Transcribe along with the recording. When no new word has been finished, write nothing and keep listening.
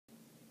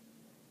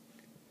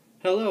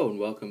Hello and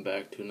welcome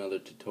back to another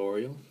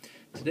tutorial.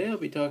 Today I'll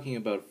be talking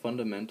about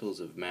fundamentals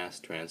of mass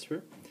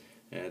transfer,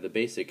 the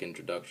basic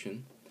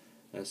introduction.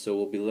 So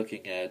we'll be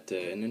looking at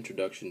an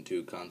introduction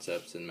to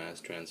concepts in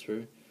mass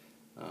transfer.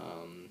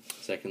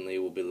 Secondly,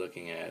 we'll be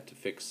looking at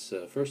Fick's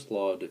first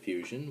law of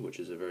diffusion, which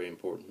is a very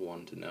important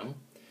one to know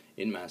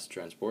in mass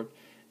transport.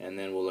 And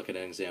then we'll look at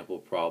an example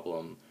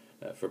problem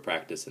for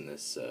practice in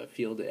this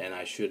field. And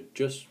I should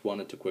just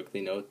wanted to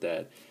quickly note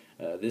that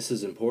this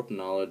is important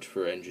knowledge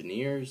for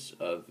engineers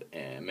of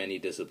many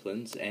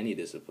disciplines, any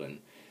discipline,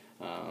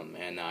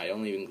 and I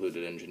only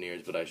included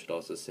engineers, but I should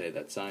also say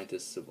that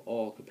scientists of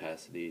all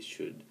capacities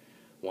should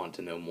want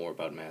to know more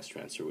about mass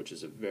transfer, which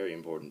is a very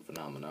important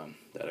phenomenon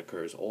that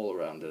occurs all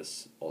around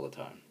us all the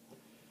time.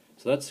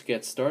 So let's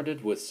get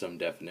started with some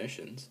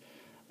definitions.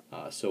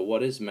 So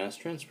what is mass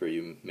transfer,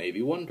 you may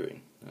be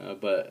wondering,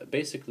 but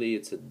basically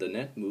it's the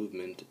net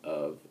movement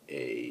of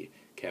a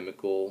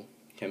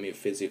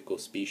chemophysical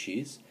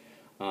species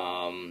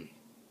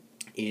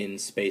in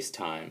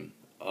space-time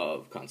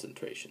of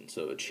concentration.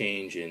 So a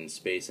change in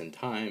space and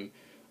time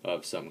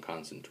of some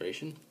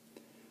concentration.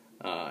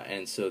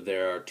 And so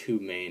there are two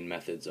main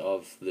methods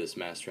of this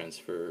mass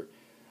transfer.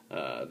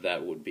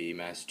 That would be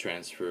mass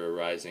transfer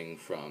arising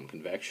from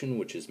convection,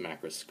 which is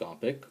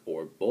macroscopic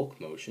or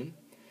bulk motion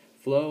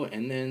flow,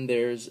 and then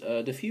there's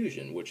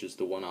diffusion, which is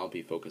the one I'll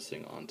be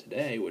focusing on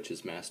today, which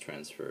is mass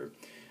transfer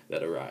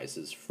that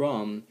arises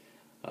from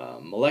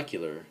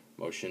molecular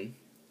motion.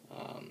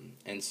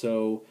 And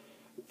so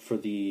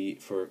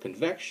for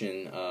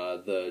convection,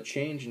 the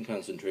change in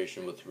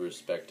concentration with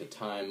respect to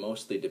time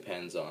mostly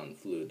depends on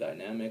fluid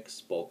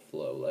dynamics, bulk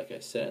flow, like I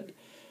said,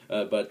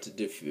 but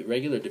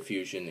regular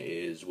diffusion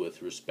is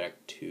with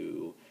respect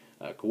to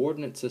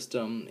coordinate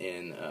system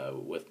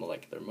with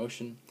molecular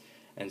motion.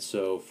 And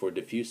so for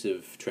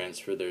diffusive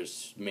transfer,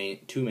 there's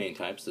two main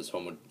types. There's,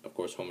 of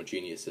course,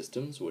 homogeneous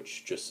systems,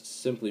 which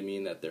just simply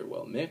mean that they're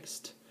well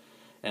mixed.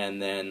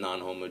 And then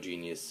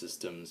non-homogeneous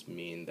systems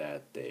mean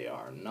that they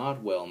are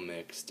not well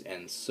mixed,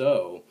 and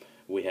so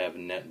we have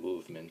net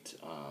movement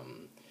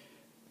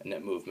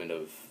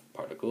of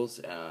particles.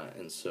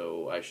 And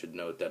so I should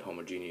note that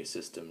homogeneous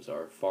systems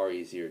are far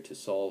easier to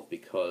solve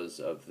because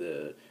of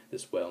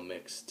this well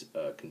mixed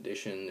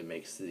condition. It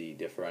makes the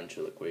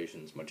differential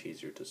equations much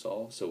easier to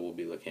solve. So we'll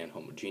be looking at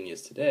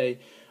homogeneous today,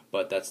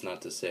 but that's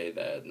not to say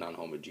that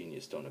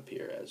non-homogeneous don't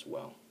appear as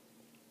well.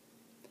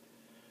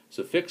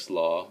 So Fick's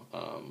law,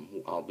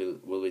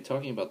 we'll be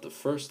talking about the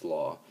first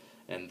law,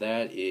 and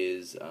that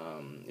is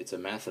it's a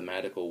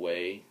mathematical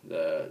way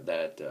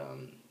that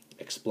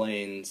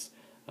explains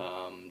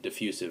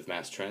diffusive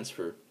mass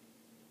transfer.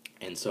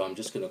 And so I'm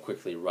just going to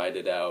quickly write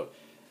it out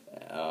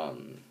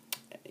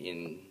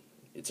in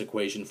its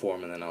equation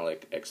form, and then I'll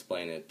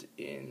explain it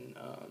in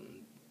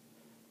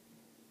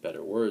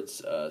better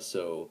words.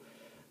 So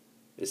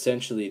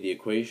essentially the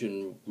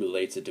equation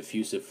relates a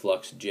diffusive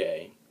flux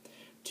J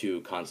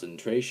to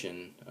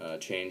concentration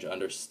change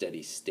under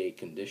steady state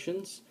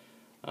conditions,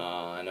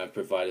 and I've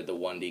provided the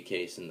 1D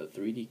case and the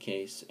 3D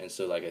case. And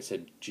so, like I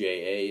said, Ja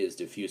is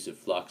diffusive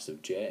flux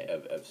of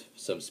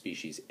some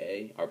species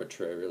A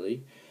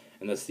arbitrarily,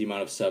 and that's the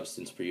amount of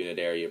substance per unit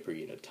area per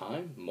unit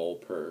time, mole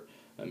per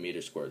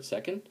meter squared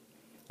second,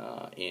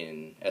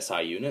 in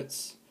SI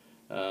units.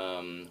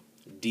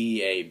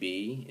 DAB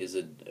is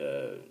a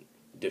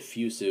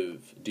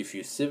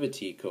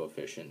diffusivity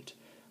coefficient.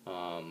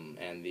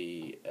 And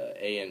the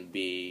A and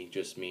B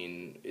just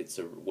mean it's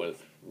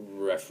with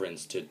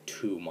reference to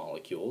two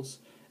molecules,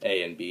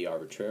 A and B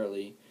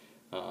arbitrarily.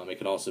 It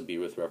can also be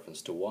with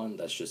reference to one.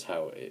 That's just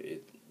how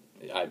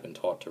I've been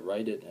taught to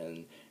write it.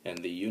 And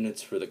the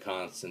units for the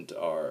constant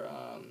are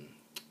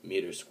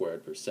meters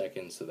squared per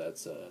second. So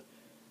that's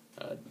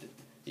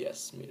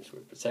yes, meters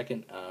squared per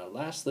second.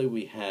 Lastly,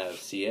 we have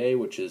Ca,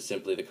 which is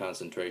simply the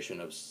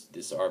concentration of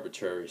this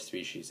arbitrary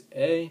species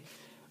A.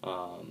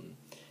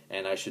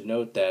 And I should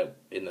note that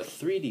in the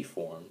 3D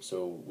form,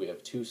 so we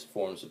have two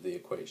forms of the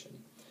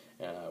equation.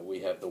 We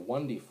have the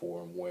 1D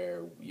form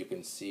where you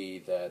can see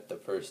that the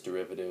first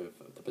derivative,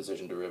 the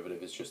position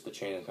derivative, is just the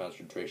change in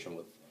concentration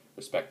with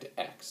respect to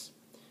x.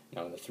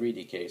 Now in the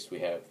 3D case, we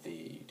have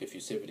the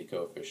diffusivity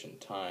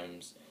coefficient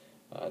times,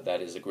 that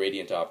is a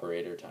gradient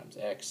operator times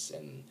x,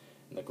 and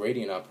the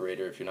gradient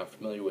operator, if you're not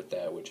familiar with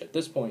that, which at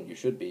this point you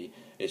should be,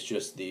 is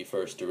just the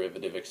first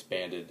derivative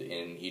expanded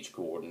in each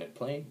coordinate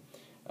plane.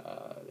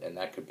 And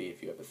that could be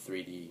if you have a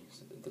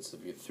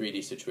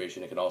 3D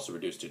situation. It can also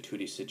reduce to a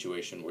 2D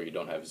situation where you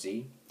don't have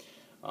z.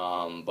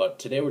 But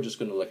today we're just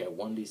going to look at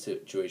 1D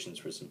situations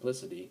for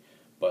simplicity.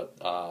 But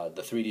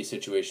the 3D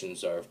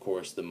situations are, of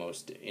course, the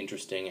most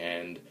interesting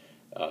and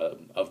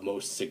of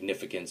most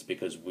significance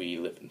because we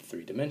live in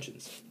 3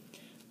 dimensions.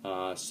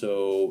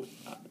 So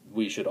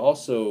we should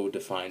also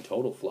define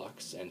total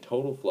flux, and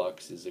total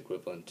flux is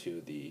equivalent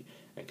to the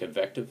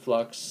convective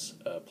flux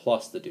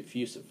plus the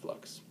diffusive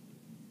flux.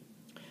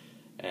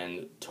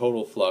 And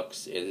total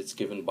flux is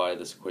given by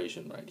this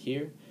equation right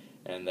here,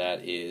 and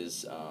that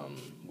is,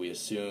 we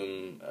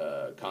assume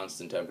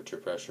constant temperature,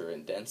 pressure,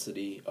 and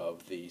density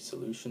of the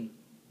solution.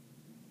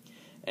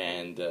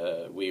 and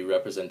we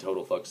represent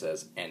total flux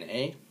as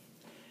NA.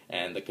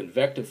 And the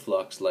convective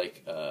flux,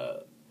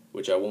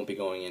 which I won't be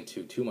going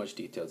into too much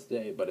detail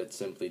today, but it's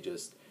simply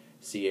just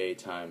Ca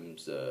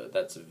times,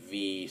 that's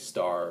V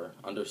star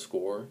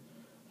underscore,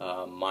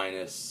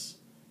 minus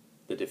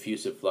the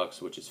diffusive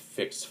flux, which is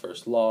Fick's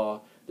first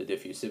law, the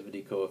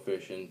diffusivity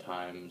coefficient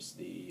times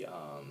the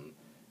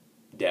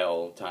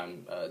del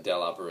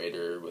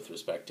operator with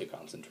respect to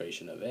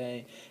concentration of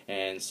A.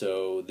 And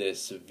so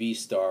this V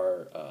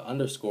star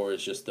underscore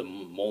is just the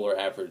molar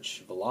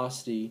average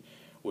velocity,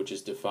 which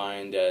is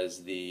defined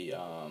as the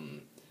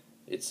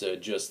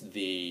just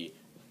the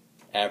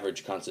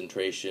average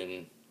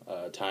concentration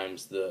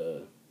times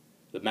the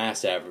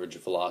mass average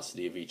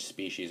velocity of each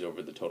species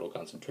over the total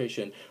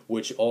concentration,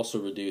 which also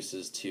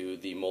reduces to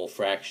the mole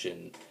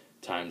fraction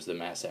times the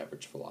mass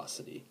average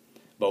velocity.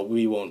 But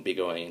we won't be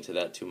going into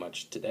that too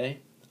much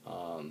today.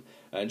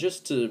 And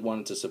just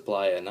wanted to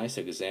supply a nice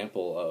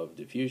example of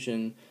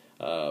diffusion,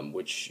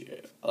 which,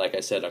 like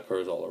I said,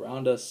 occurs all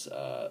around us.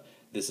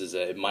 This is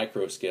a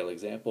micro-scale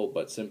example,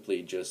 but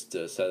simply just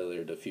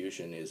cellular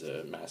diffusion is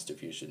a mass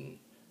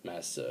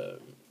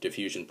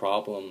diffusion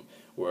problem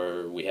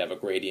where we have a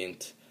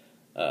gradient.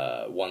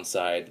 One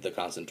side, the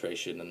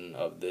concentration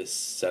of this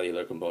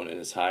cellular component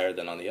is higher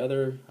than on the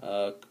other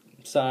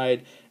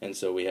side, and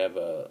so we have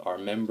our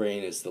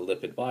membrane is the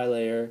lipid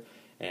bilayer,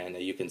 and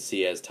you can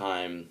see as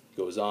time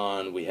goes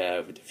on, we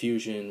have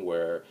diffusion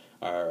where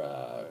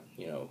our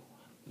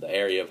the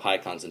area of high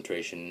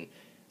concentration,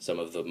 some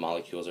of the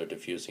molecules are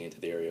diffusing into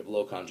the area of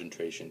low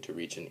concentration to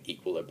reach an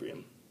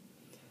equilibrium.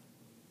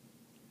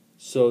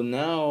 So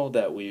now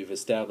that we've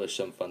established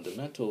some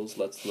fundamentals,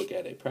 let's look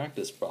at a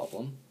practice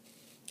problem.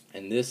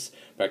 And this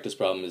practice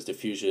problem is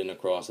diffusion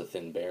across a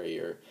thin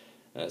barrier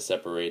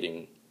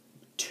separating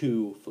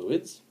two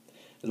fluids.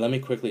 And let me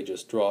quickly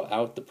just draw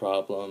out the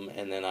problem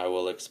and then I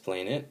will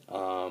explain it.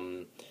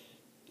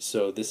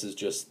 So this is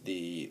just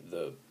the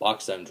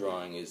box I'm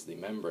drawing is the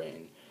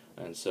membrane.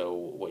 And so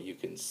what you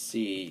can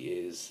see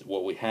is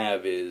what we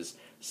have is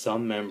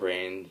some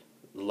membrane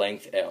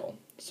length L.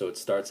 So it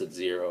starts at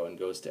 0 and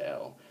goes to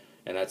L.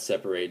 And that's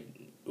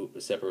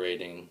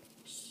separating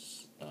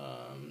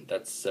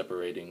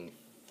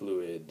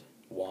fluid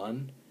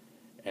 1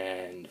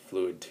 and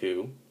fluid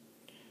 2,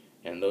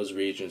 and those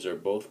regions are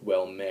both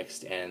well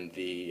mixed, and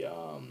the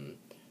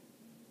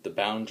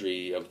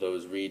boundary of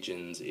those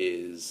regions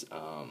is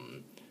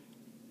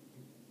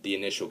the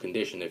initial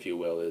condition, if you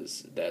will,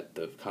 is that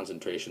the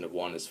concentration of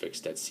 1 is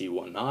fixed at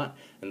C1 naught,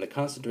 and the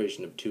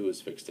concentration of 2 is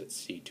fixed at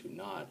C2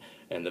 naught,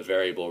 and the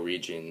variable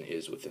region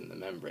is within the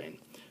membrane.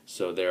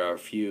 So there are a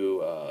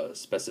few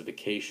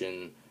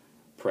specification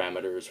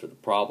parameters for the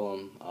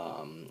problem,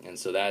 and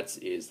so that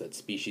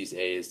species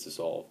A is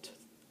dissolved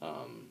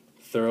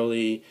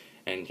thoroughly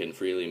and can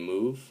freely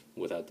move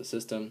without the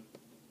system.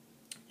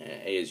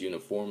 A is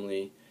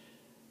uniformly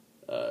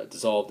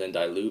dissolved and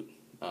dilute,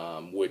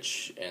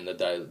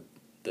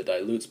 the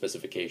dilute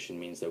specification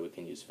means that we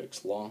can use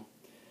Fick's law,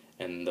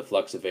 and the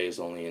flux of A is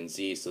only in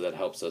Z, so that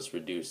helps us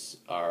reduce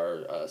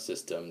our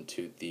system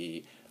to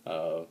the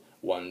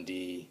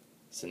 1D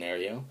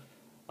scenario.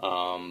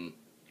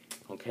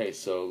 Okay,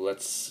 so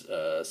let's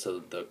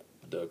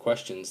the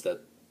questions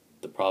that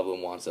the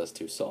problem wants us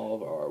to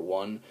solve are: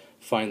 1,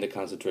 find the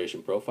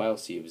concentration profile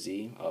C of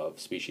Z of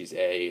species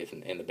A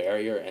in the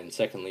barrier, and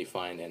secondly,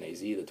 find NAZ,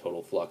 the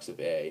total flux of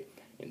A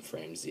in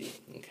frame Z.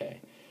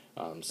 Okay,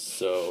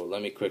 so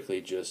let me quickly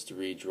just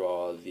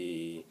redraw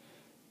the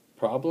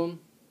problem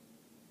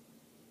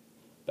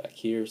back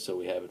here so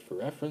we have it for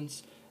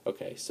reference.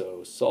 Okay,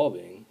 so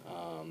solving.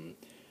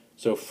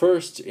 So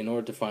first, in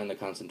order to find the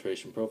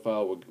concentration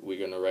profile, we're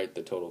going to write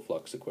the total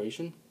flux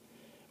equation.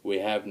 We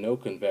have no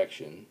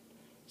convection,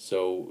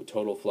 so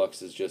total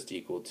flux is just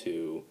equal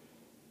to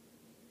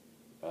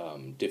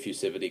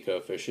diffusivity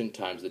coefficient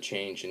times the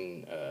change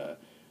in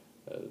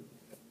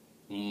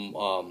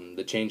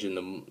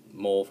the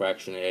mole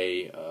fraction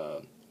A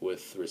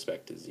with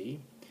respect to Z.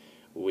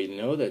 We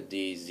know that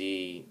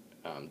ddz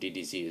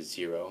is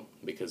 0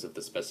 because of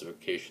the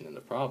specification in the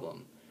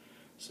problem.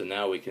 So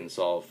now we can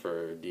solve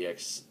for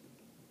dxa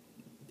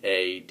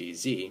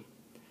dz,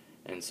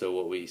 and so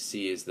what we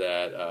see is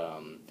that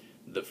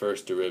the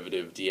first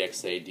derivative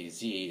dxa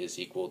dz is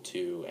equal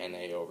to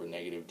na over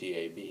negative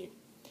dab.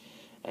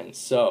 And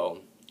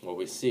so what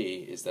we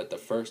see is that the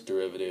first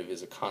derivative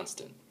is a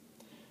constant.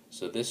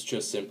 So this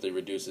just simply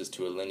reduces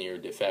to a linear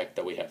defect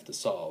that we have to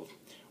solve.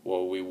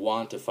 Well, we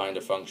want to find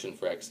a function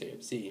for xa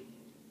of z,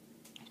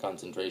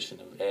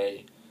 concentration of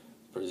A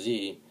per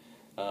z,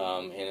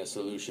 in a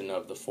solution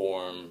of the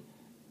form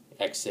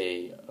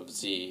xa of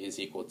z is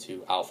equal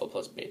to alpha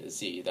plus beta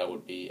z. That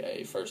would be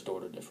a first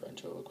order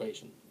differential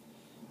equation.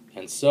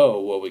 And so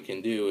what we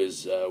can do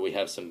is we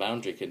have some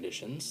boundary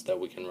conditions that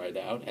we can write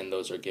out, and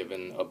those are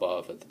given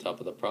above at the top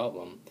of the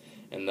problem.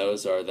 And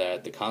those are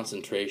that the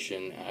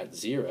concentration at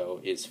 0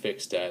 is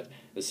fixed at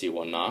the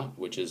C1 naught,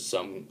 which is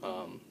some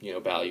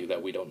value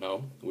that we don't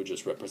know. We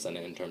just represent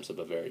it in terms of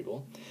a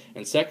variable.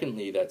 And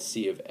secondly, that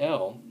C of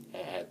L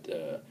at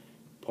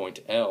point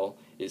L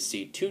is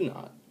C2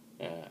 naught,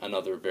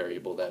 another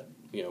variable that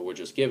we're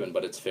just given,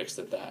 but it's fixed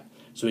at that.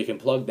 So we can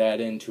plug that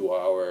into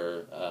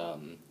our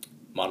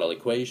model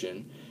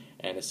equation,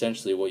 and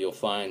essentially what you'll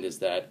find is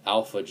that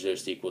alpha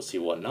just equals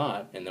C1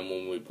 naught, and then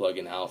when we plug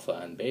in alpha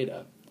and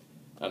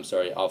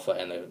alpha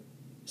and the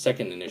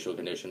second initial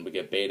condition, we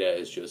get beta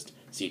is just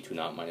C2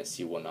 naught minus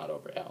C1 naught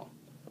over L.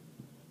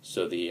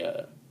 So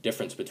the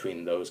difference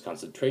between those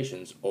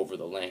concentrations over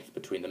the length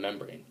between the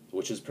membrane,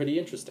 which is pretty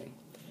interesting.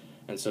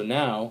 And so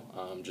now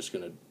I'm just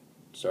going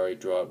to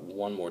draw it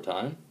one more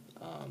time.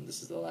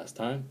 This is the last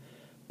time.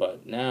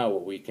 But now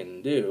what we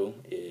can do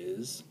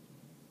is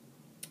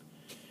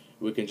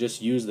we can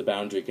just use the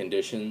boundary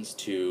conditions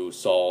to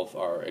solve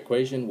our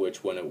equation,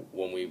 which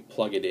when we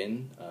plug it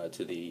in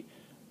to the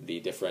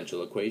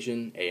differential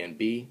equation, A and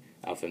B,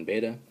 alpha and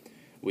beta,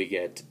 we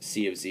get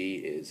C of Z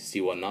is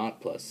C1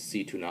 naught plus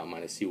C2 naught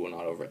minus C1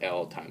 naught over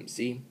L times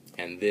Z.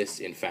 And this,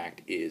 in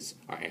fact, is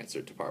our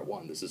answer to part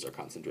 1. This is our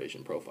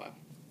concentration profile.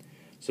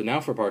 So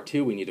now for part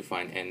 2, we need to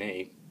find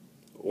NA,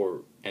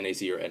 or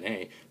NAZ or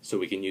NA, so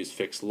we can use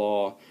Fick's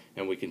law,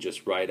 and we can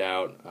just write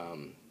out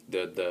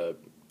the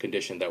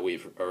condition that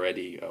we've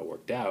already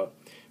worked out,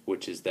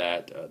 which is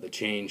that the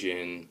change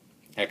in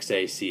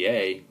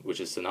XACA, which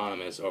is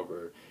synonymous,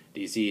 over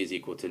dZ is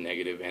equal to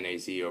negative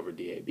NAZ over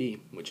DAB,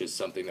 which is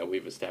something that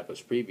we've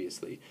established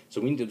previously.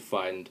 So we need to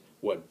find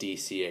what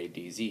dCA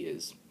dZ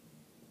is.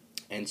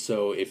 And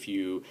so if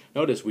you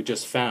notice, we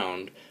just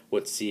found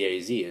what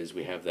CAZ is.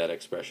 We have that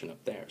expression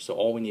up there. So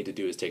all we need to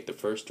do is take the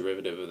first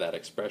derivative of that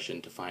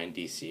expression to find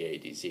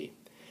dCA dZ.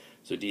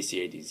 So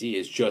dCA dZ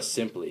is just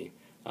simply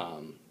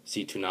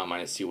C2 naught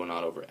minus C1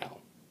 naught over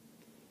L.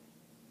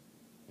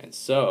 And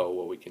so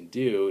what we can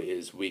do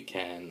is we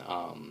can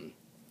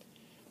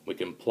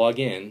plug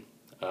in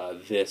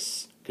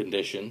this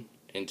condition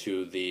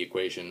into the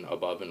equation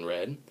above in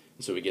red. And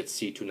so we get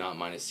C2 naught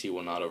minus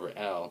C1 naught over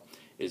L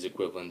is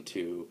equivalent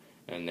to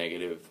a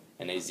negative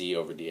NAZ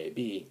over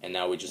DAB, and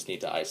now we just need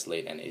to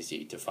isolate NAZ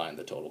to find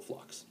the total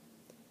flux.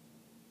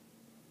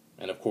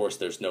 And of course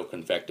there's no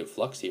convective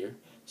flux here,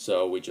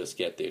 so we just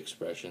get the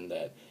expression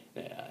that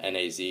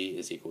NAZ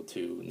is equal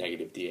to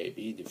negative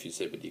DAB,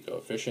 diffusivity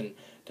coefficient,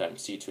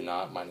 times C2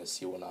 naught minus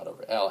C1 naught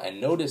over L.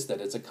 And notice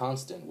that it's a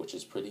constant, which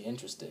is pretty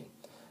interesting.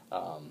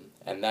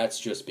 And that's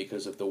just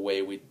because of the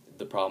way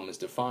the problem is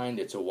defined.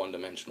 It's a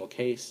one-dimensional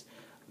case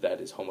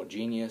that is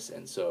homogeneous,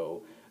 and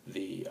so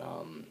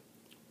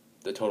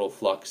the total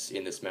flux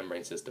in this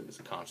membrane system is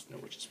a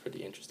constant, which is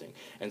pretty interesting.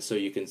 And so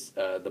you can,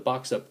 the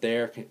box up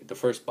there, the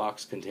first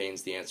box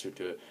contains the answer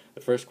to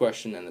the first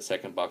question, and the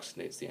second box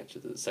contains the answer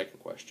to the second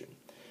question.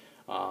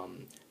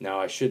 Now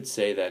I should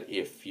say that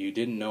if you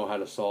didn't know how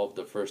to solve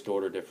the first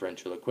order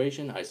differential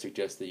equation, I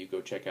suggest that you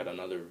go check out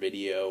another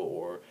video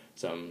or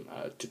some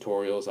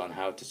tutorials on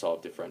how to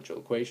solve differential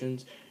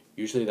equations.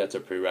 Usually that's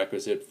a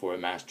prerequisite for a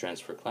mass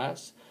transfer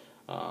class.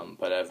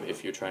 But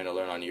if you're trying to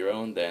learn on your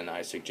own, then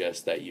I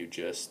suggest that you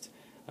just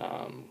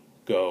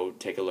go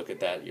take a look at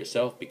that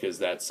yourself, because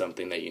that's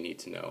something that you need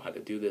to know how to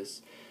do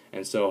this.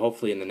 And so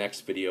hopefully in the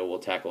next video we'll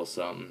tackle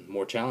some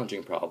more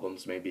challenging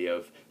problems, maybe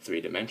of 3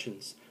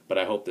 dimensions. But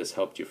I hope this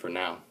helped you for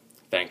now.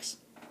 Thanks.